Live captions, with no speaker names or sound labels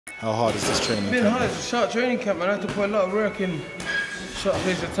How hard is this training camp? It's been hard. It's a short training camp, man. I have to put a lot of work in short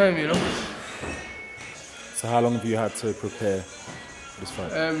space of time, you know. So how long have you had to prepare for this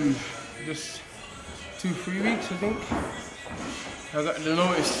fight? Just 2-3 weeks, I think. I got the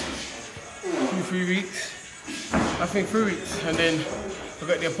notice 2-3 weeks. I think 3 weeks, and then I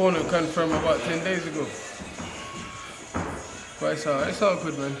got the opponent confirmed about 10 days ago. But it's all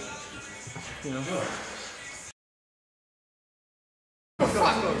good, man. You know.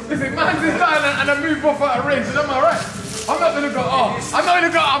 Listen, man's is done and I move off out of range, and I'm alright. I'm not gonna go,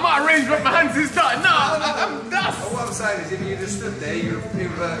 I'm out of range, but my hands is done. No, I'm dust. What I'm saying is, if you just stood there, you're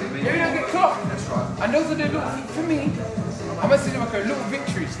inverted. Yeah, you don't get clocked. That's right. And those are the little, for me, I must say like little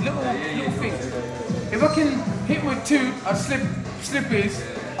victories, little things. If I can hit with 2, I slippies,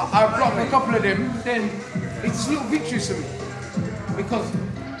 I block a couple of them, then it's just little victories for me. Because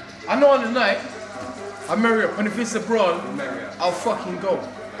I know on the night, I marry up, and if it's a brawl, I'll fucking go.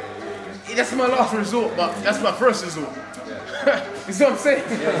 That's my last resort, but that's my first resort. You see what I'm saying?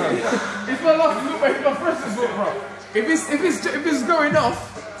 It's my last resort, but it's my first resort, bro. If it's going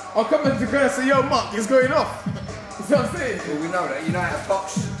off, I'll come into the and say, yo, Mark, it's going off. You see what I'm saying? Well, we know that. You know how to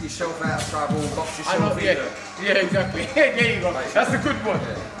box yourself out of trouble, box yourself in. Yeah, exactly. There you go. That's a good one.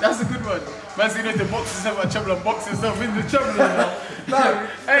 That's a good one. Man, see, to box yourself out of trouble and box yourself into trouble.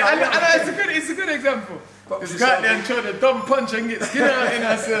 It's a good example. This guy there trying to dumb punch and get skin out in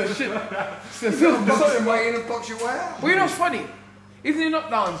us shit. Boxing way in and box your way out. Well, you know what's funny? Even in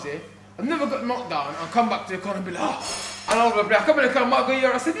knockdowns, yeah, I've never got knocked down. I'll come back to the corner and be like, and I'll be like, I come in the corner, Mark,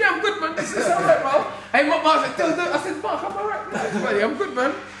 I said, yeah, I'm good, man. This is alright, bro. Hey, Mark, I said, Mark, I'm alright. Buddy, I'm good,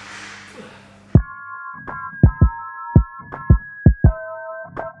 man.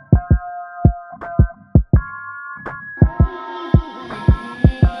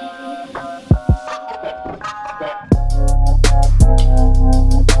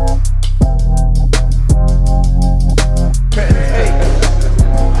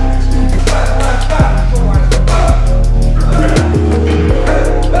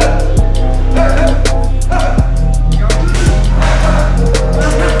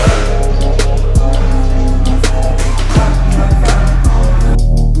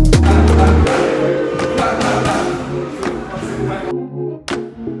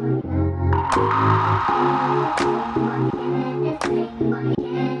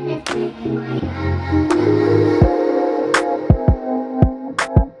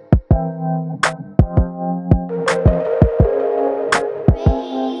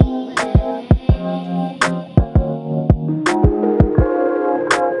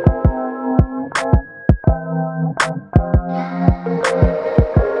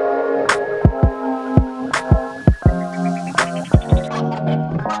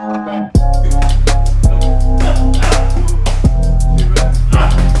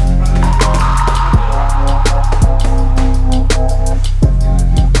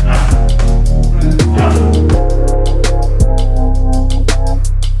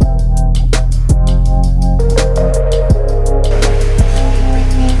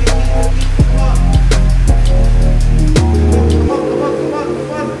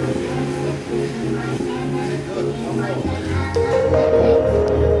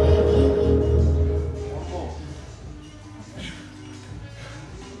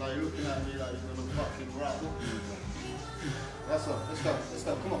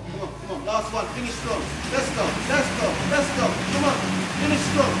 Last one, finish strong. Let's go. Come on, finish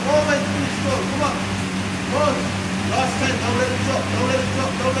strong. Always finish strong. Come on. Last 10, don't let it drop.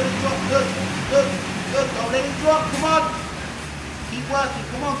 Good. Don't let it drop. Come on. Keep working.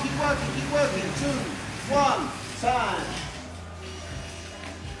 Come on, keep working. 2, 1, time.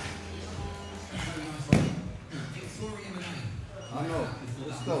 I know.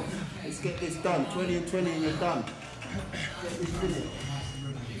 Let's go. Let's get this done. 20 and 20 and you're done. Get this finished.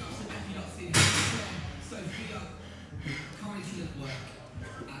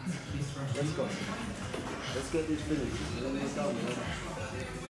 Let's go. Let's get this finished. And then we're done, man.